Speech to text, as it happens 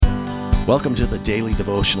Welcome to the Daily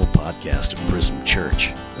Devotional Podcast of Prism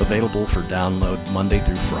Church, available for download Monday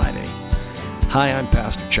through Friday. Hi, I'm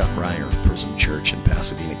Pastor Chuck Ryer of Prism Church in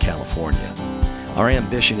Pasadena, California. Our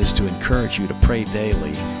ambition is to encourage you to pray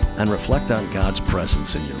daily and reflect on God's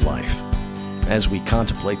presence in your life. As we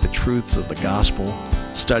contemplate the truths of the gospel,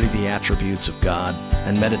 study the attributes of God,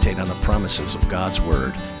 and meditate on the promises of God's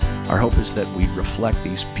Word, our hope is that we reflect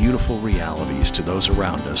these beautiful realities to those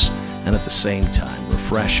around us and at the same time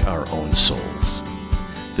refresh our own souls.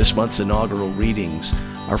 This month's inaugural readings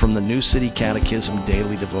are from the New City Catechism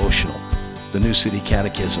Daily Devotional. The New City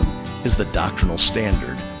Catechism is the doctrinal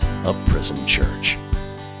standard of Prism Church.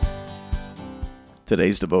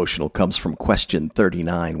 Today's devotional comes from question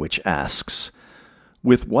 39, which asks,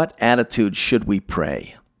 with what attitude should we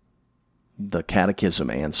pray? The Catechism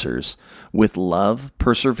answers, with love,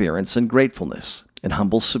 perseverance, and gratefulness, in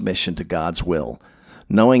humble submission to God's will,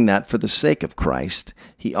 knowing that for the sake of Christ,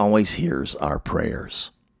 He always hears our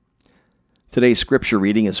prayers. Today's scripture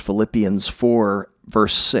reading is Philippians 4,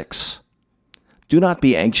 verse 6. Do not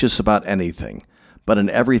be anxious about anything, but in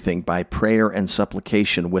everything by prayer and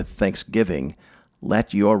supplication with thanksgiving,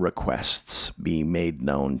 let your requests be made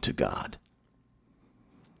known to God.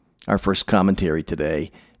 Our first commentary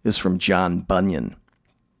today is from John Bunyan.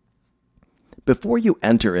 Before you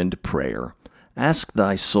enter into prayer, ask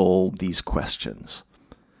thy soul these questions.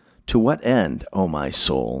 To what end, O my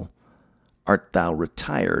soul, art thou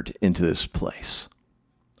retired into this place?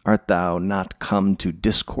 Art thou not come to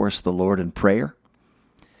discourse the Lord in prayer?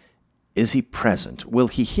 Is he present? Will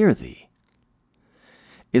he hear thee?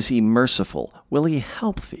 Is he merciful? Will he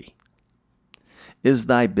help thee? Is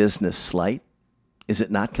thy business slight? Is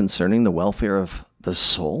it not concerning the welfare of the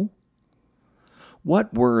soul?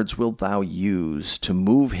 What words wilt thou use to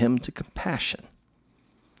move him to compassion?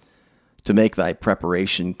 To make thy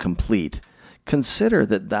preparation complete, consider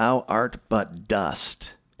that thou art but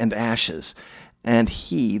dust and ashes, and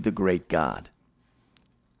he the great God,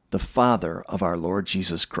 the Father of our Lord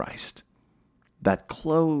Jesus Christ, that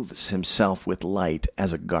clothes himself with light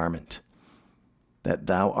as a garment, that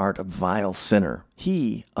thou art a vile sinner,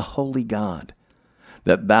 he a holy God,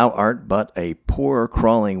 that thou art but a poor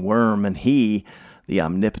crawling worm, and he the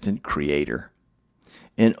omnipotent Creator.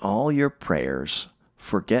 In all your prayers,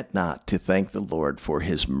 forget not to thank the Lord for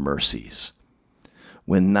his mercies.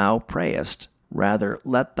 When thou prayest, rather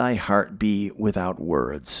let thy heart be without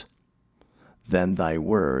words, than thy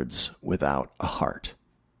words without a heart.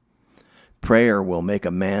 Prayer will make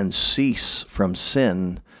a man cease from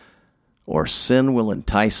sin, or sin will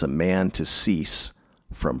entice a man to cease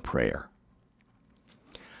from prayer.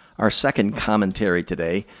 Our second commentary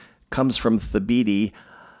today comes from Thabiti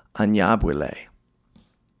Anyabwile.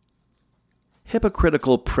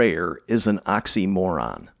 Hypocritical prayer is an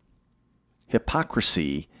oxymoron.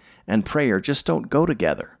 Hypocrisy and prayer just don't go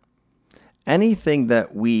together. Anything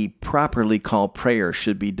that we properly call prayer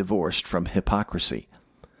should be divorced from hypocrisy.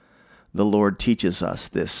 The Lord teaches us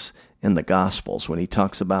this in the Gospels when he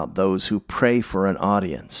talks about those who pray for an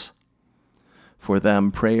audience. For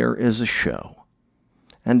them, prayer is a show.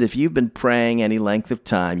 And if you've been praying any length of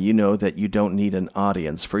time, you know that you don't need an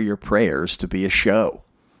audience for your prayers to be a show.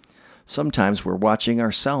 Sometimes we're watching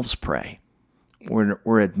ourselves pray.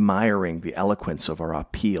 We're admiring the eloquence of our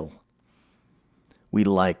appeal. We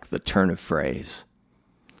like the turn of phrase.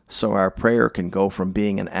 So our prayer can go from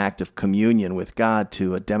being an act of communion with God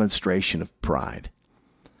to a demonstration of pride.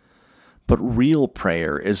 But real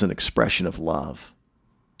prayer is an expression of love.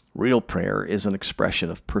 Real prayer is an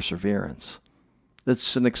expression of perseverance.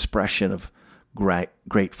 It's an expression of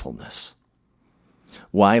gratefulness.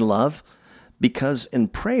 Why love? Because in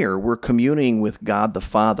prayer, we're communing with God the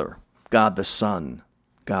Father, God the Son,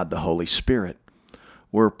 God the Holy Spirit.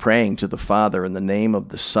 We're praying to the Father in the name of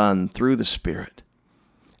the Son through the Spirit.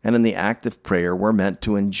 And in the act of prayer, we're meant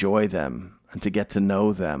to enjoy them and to get to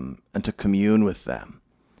know them and to commune with them.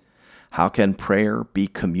 How can prayer be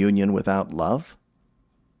communion without love?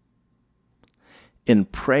 In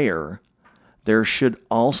prayer, there should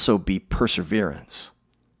also be perseverance,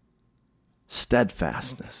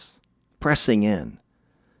 steadfastness, pressing in,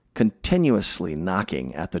 continuously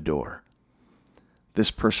knocking at the door.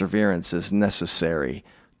 This perseverance is necessary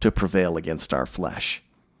to prevail against our flesh.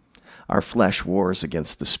 Our flesh wars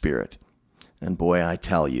against the Spirit. And boy, I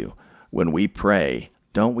tell you, when we pray,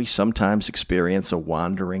 don't we sometimes experience a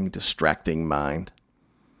wandering, distracting mind?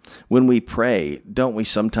 When we pray, don't we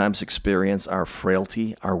sometimes experience our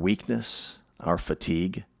frailty, our weakness, our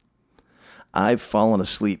fatigue? I've fallen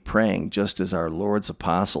asleep praying just as our Lord's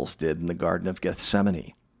apostles did in the Garden of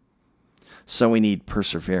Gethsemane. So we need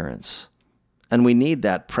perseverance, and we need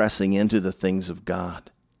that pressing into the things of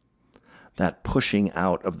God. that pushing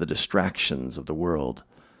out of the distractions of the world,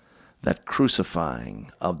 that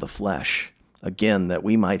crucifying of the flesh, again, that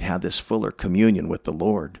we might have this fuller communion with the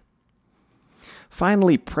Lord.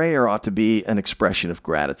 Finally, prayer ought to be an expression of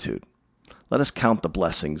gratitude. Let us count the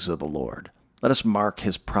blessings of the Lord. Let us mark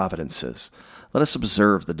his providences. Let us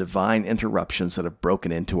observe the divine interruptions that have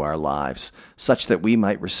broken into our lives, such that we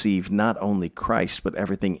might receive not only Christ, but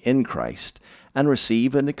everything in Christ, and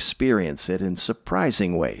receive and experience it in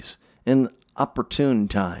surprising ways, in opportune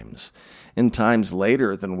times, in times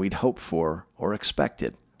later than we'd hoped for or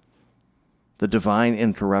expected. The divine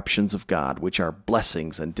interruptions of God, which are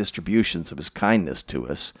blessings and distributions of his kindness to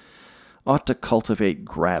us, ought to cultivate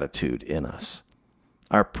gratitude in us.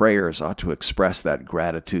 Our prayers ought to express that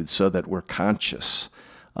gratitude so that we're conscious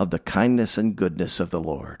of the kindness and goodness of the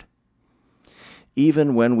Lord.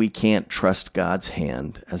 Even when we can't trust God's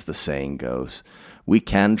hand, as the saying goes, we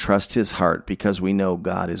can trust his heart because we know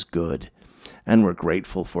God is good, and we're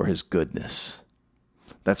grateful for his goodness.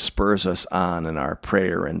 That spurs us on in our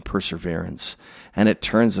prayer and perseverance, and it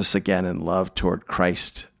turns us again in love toward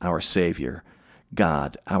Christ, our Savior,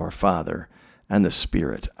 God, our Father, and the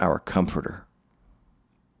Spirit, our Comforter.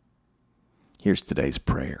 Here's today's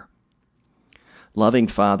prayer. Loving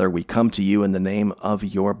Father, we come to you in the name of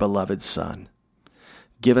your beloved Son.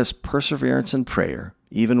 Give us perseverance in prayer,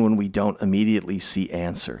 even when we don't immediately see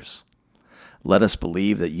answers. Let us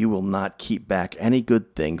believe that you will not keep back any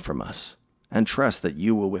good thing from us, and trust that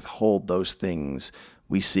you will withhold those things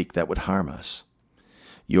we seek that would harm us.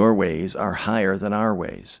 Your ways are higher than our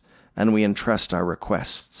ways, and we entrust our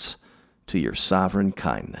requests to your sovereign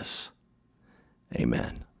kindness.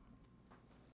 Amen.